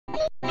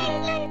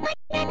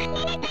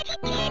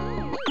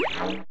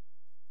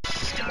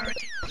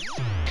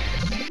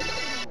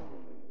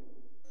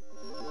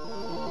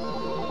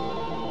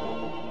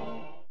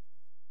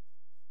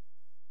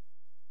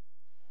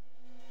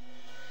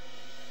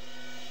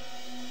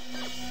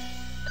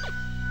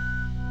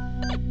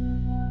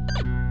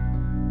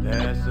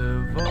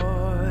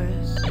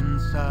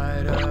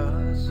guide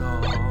us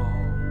all,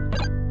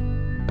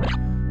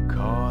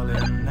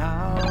 calling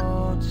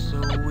out so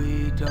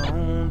we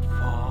don't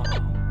fall.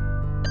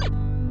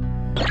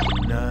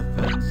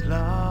 Nothing's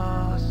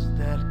lost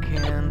that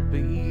can't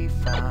be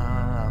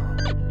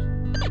found.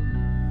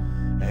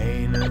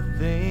 Ain't a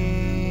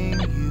thing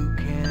you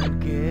can't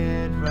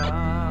get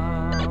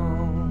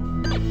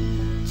round.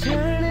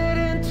 Turn it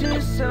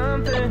into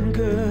something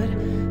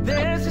good.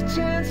 There's a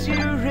chance you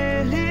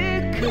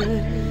really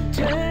could.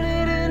 Turn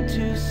it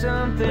into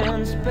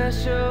something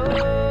special.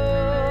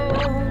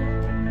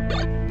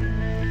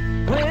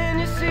 When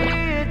you see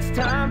it's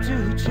time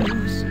to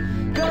choose,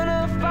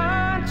 gonna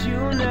find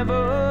you'll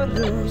never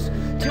lose.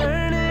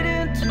 Turn it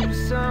into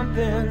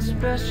something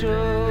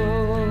special.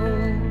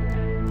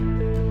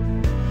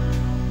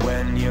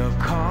 When your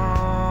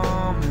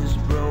calm is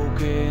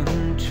broken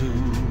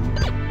too,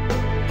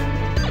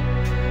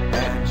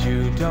 and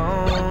you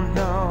don't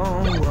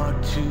know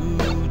what to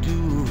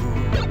do,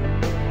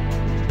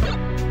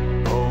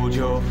 hold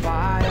your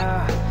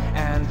fire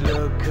and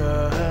look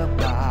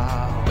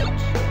about.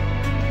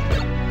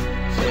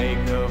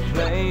 Take the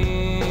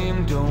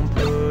flame, don't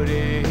put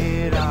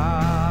it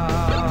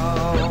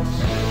out.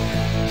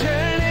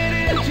 Turn it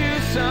into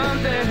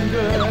something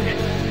good.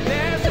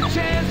 There's a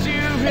chance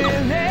you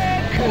really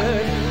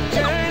could.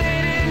 Turn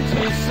it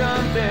into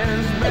something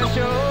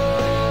special.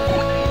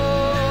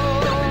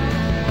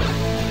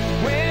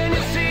 When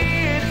you see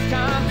it's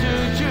time to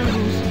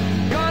choose,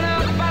 gonna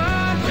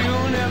find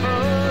you'll never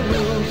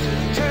lose.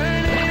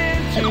 Turn it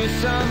into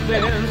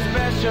something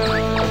special.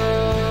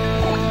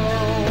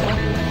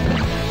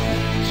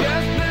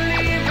 Just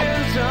believe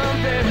in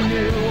something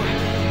new.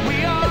 We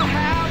all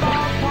have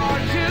our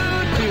part to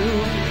do.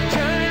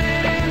 Turn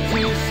it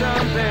into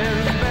something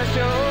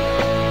special.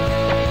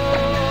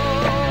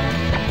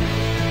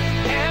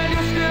 And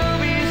you'll still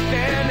be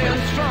standing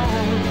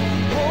strong.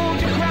 Hold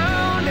your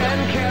ground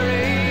and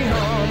carry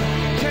on.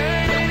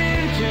 Turn it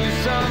into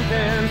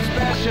something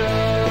special.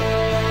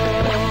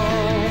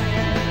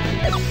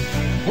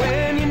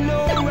 When you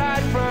know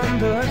right from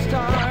the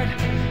start,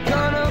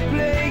 gonna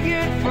play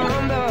it from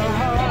the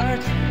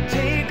heart.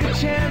 Take a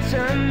chance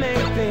and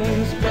make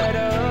things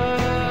better.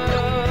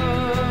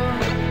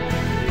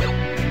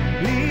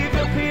 Leave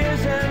your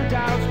fears and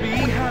doubts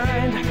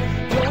behind.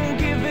 Don't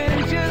give in,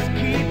 just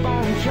keep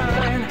on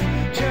trying.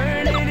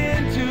 Turn it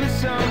into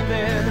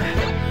something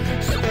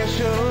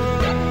special.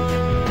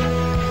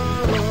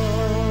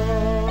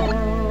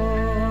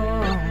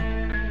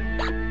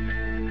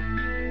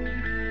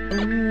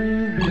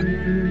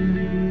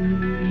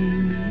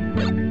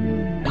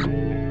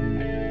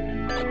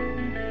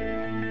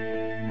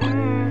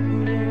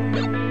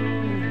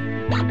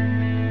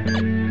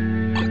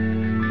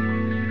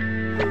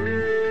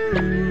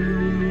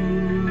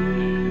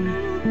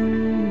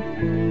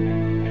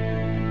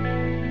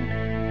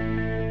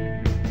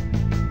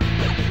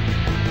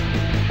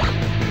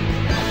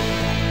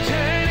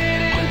 Turn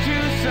it into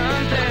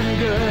something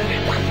good.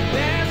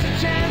 There's a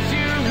chance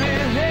you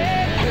really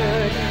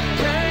could.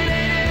 Turn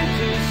it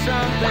into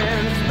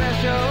something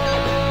special.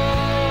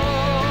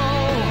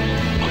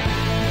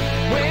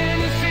 When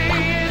you see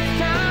it's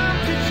time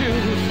to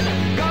choose,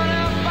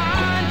 gonna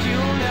find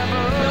you'll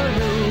never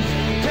lose.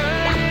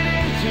 Turn it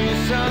into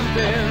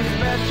something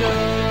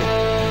special.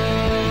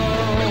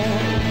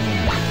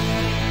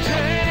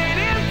 Turn it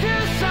into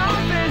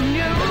something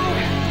new.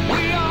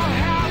 We all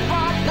have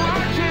our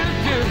part to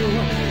do.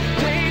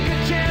 Take a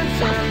chance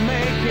and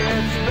make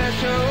it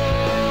special.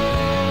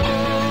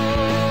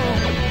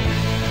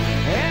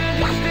 And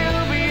you'll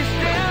still be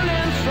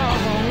standing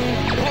strong.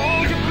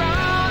 Hold your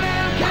ground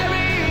and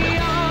carry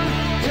on.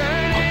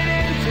 Turn it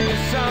into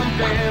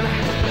something.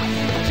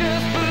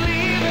 Just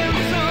believe in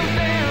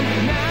something.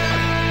 Na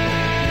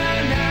na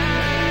na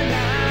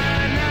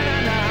na na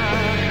na.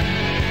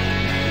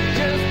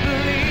 Just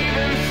believe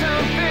in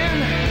something.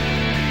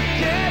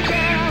 Yeah,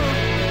 yeah.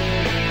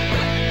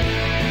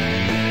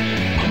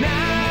 Na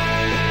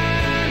na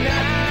na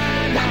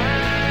na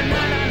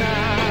na na.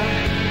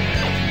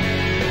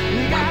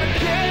 You gotta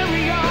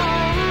carry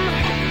on.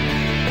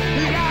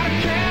 You gotta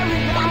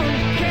carry on,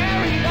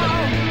 carry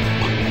on.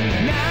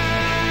 Na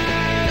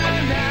na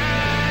na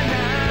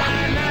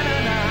na na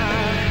na.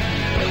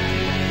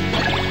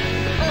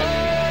 Oh,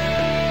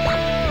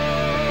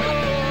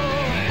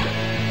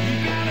 you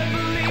gotta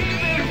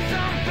believe in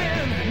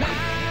something. Na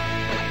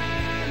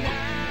na na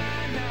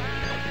na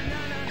na na.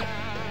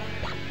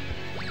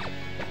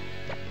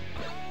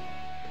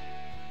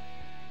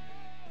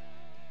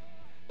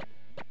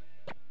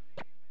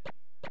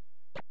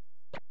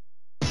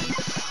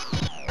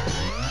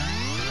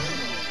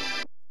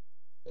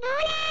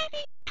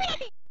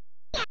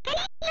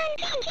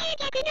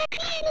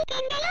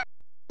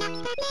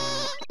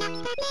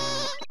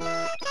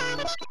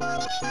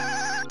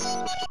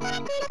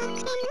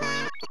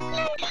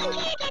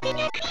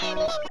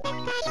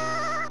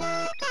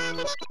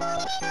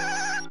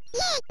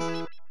 Yeah.